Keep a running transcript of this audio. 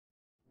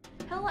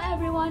Hello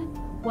everyone!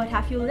 What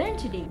have you learned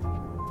today?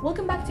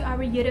 Welcome back to our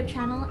YouTube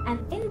channel,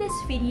 and in this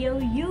video,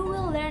 you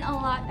will learn a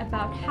lot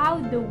about how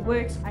the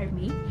words are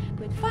made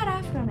with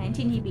Farah from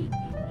 19db.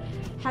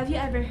 Have you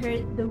ever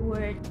heard the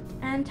word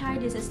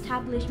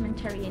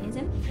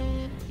antidisestablishmentarianism?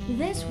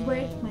 This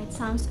word might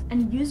sound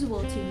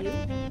unusual to you,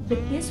 but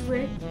this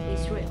word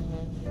is real.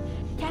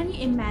 Can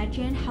you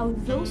imagine how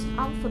those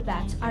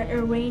alphabets are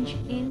arranged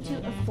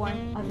into a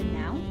form of a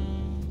noun?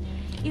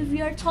 If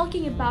we are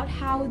talking about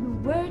how the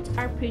words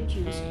are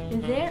produced,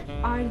 there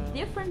are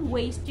different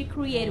ways to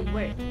create a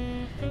word.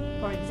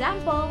 For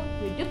example,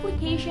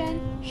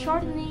 reduplication,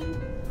 shortening,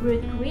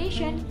 root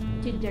creation,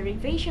 to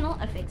derivational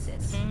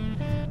affixes.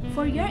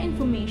 For your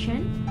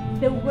information,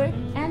 the word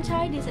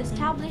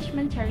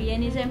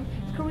antidisestablishmentarianism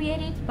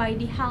created by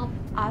the help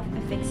of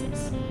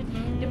affixes.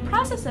 The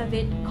process of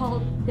it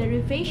called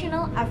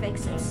derivational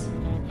affixes.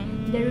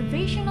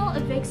 Derivational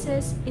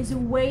affixes is a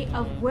way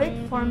of word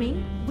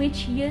forming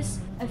which use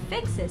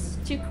affixes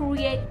to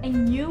create a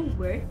new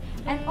word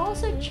and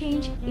also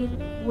change its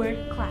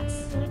word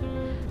class.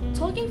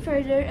 Talking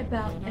further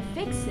about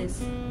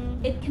affixes,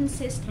 it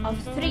consists of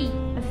three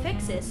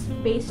affixes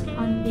based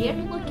on their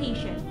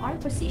location or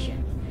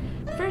position.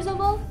 First of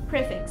all,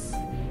 prefix.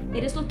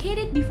 It is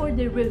located before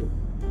the root.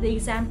 The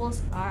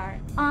examples are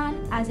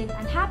an as in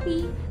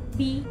unhappy,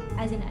 be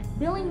as in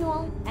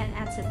bilingual, and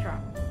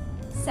etc.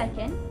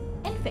 Second,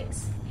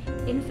 infix.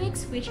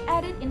 Infix which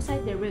added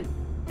inside the root.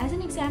 As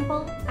an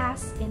example,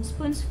 as in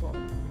spoonsful.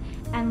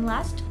 And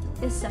last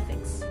is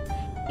suffix.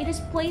 It is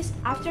placed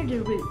after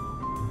the root.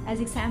 As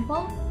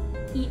example,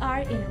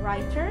 er in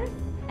writer,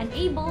 and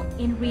able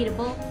in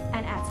readable,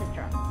 and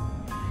etc.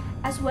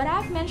 As what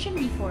I've mentioned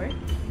before,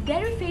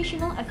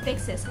 derivational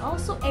affixes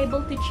also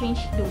able to change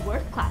the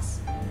word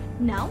class.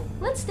 Now,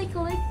 let's take a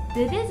look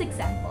at these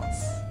examples.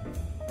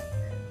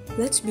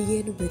 Let's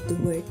begin with the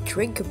word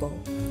drinkable.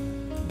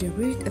 The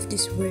root of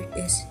this word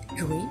is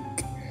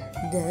drink,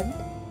 then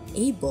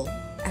able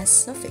as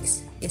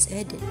suffix is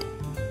added.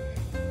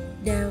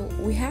 Now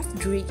we have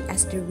drink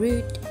as the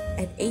root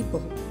and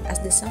able as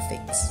the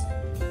suffix.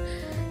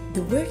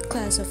 The word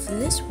class of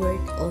this word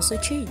also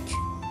changed.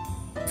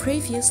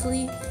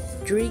 Previously,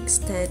 drink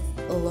stand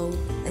alone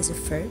as a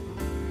verb,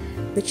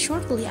 but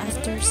shortly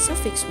after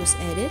suffix was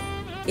added,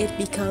 it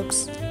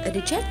becomes an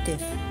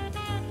adjective.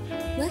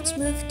 Let's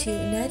move to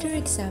another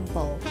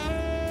example,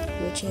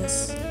 which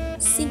is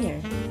singer.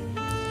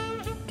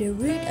 The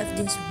root of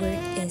this word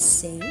is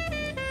sing,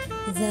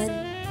 then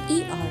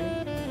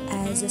er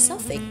as a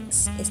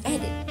suffix is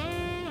added.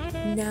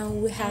 Now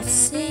we have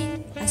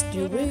sing as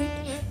the root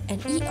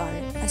and er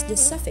as the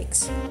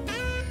suffix.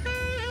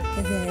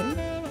 Then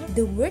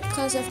the word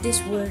class of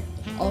this word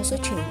also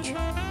changed.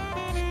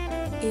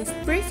 If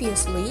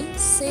previously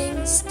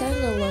sing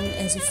stand alone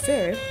as a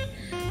verb,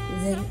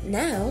 then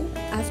now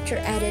after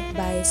added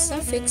by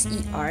suffix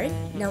er,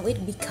 now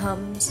it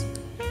becomes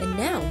a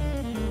noun.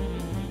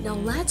 Now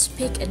let's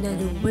pick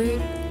another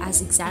word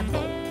as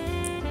example.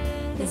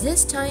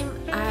 This time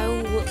I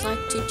would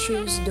like to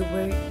choose the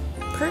word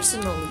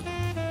personally,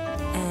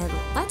 and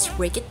let's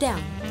break it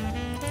down.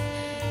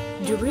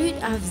 The root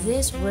of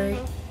this word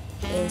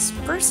is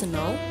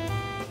personal,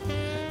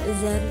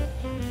 then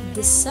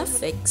the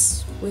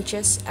suffix, which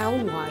is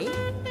ly,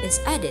 is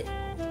added.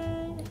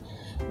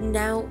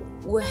 Now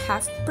we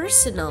have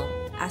personal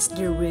as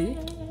the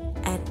root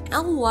and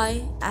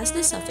ly as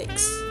the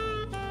suffix.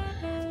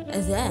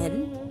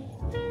 Then,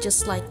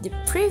 just like the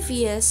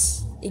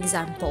previous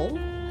example,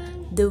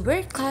 the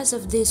word class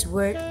of this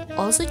word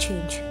also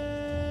changed.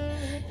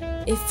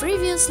 If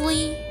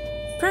previously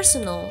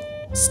personal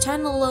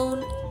stand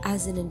alone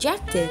as an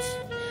adjective,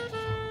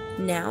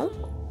 now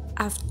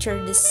after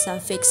the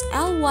suffix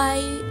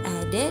ly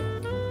added,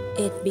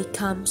 it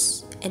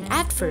becomes an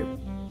adverb.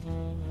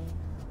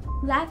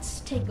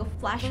 Let's take a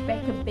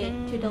flashback a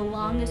bit to the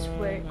longest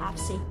word I've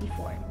said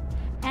before,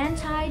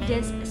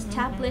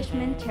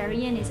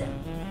 antidisestablishmentarianism.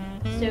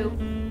 So,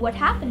 what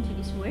happened to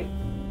this word?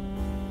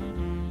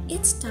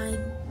 It's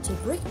time to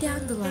break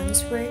down the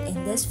longest word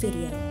in this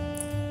video,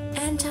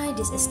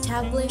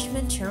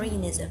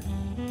 antidisestablishmentarianism.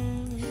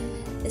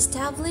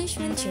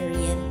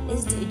 Establishmentarian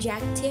is the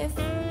adjective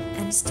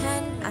and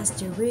stand as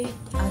the root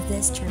of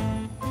this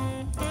term.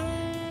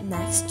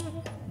 Next,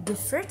 the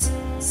first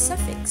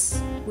suffix,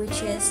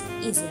 which is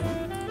ism,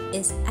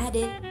 is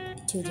added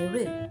to the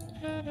root.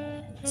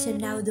 So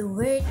now the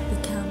word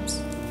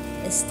becomes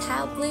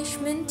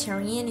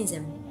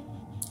establishmentarianism.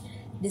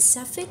 The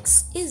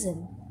suffix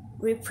ism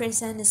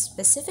represents a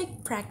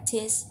specific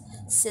practice,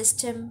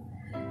 system,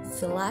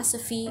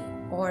 philosophy,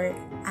 or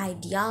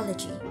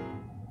ideology.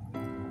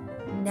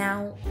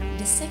 Now,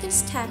 the second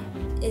step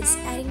is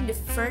adding the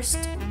first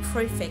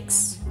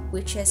prefix,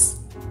 which is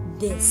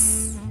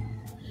this.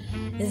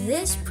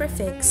 This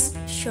prefix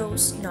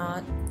shows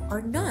not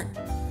or none.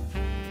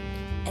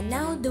 And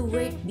now the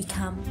word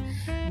becomes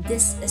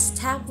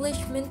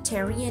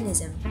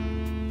disestablishmentarianism.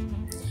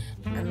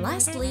 And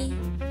lastly,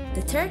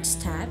 the third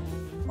step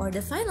or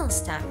the final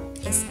step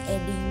is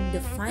adding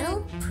the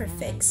final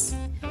prefix,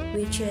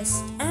 which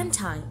is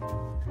anti.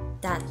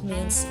 That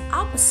means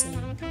opposite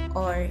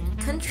or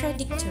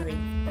contradictory.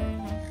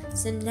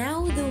 So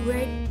now the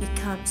word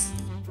becomes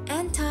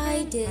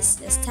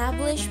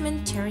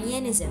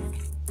antidisestablishmentarianism.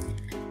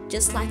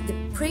 Just like the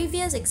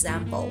previous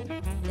example,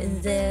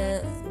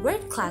 the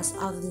word class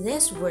of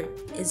this word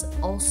is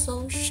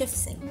also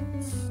shifting.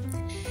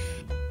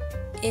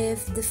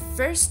 If the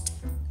first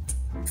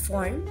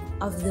form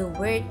of the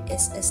word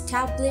is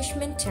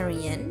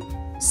establishmentarian,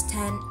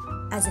 stand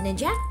as an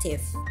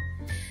adjective,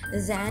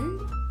 then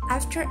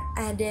after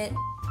added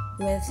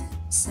with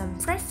some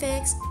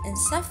prefix and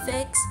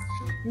suffix,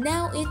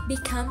 now it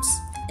becomes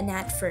an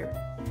adverb.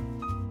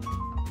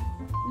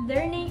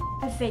 Learning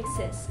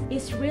affixes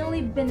is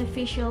really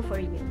beneficial for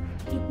you.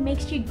 It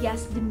makes you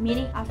guess the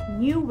meaning of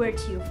new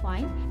words you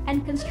find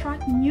and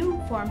construct new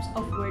forms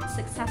of words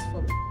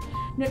successfully.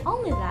 Not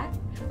only that,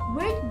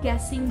 word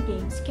guessing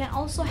games can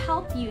also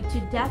help you to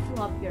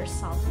develop your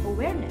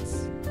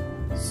self-awareness.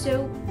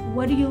 So,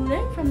 what do you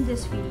learn from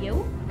this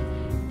video?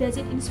 Does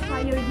it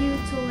inspire you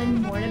to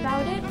learn more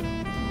about it?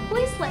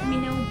 Please let me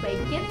know by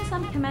giving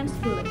some comments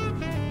below.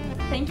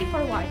 Thank you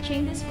for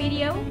watching this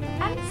video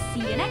and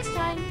see you next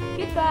time.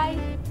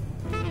 Goodbye!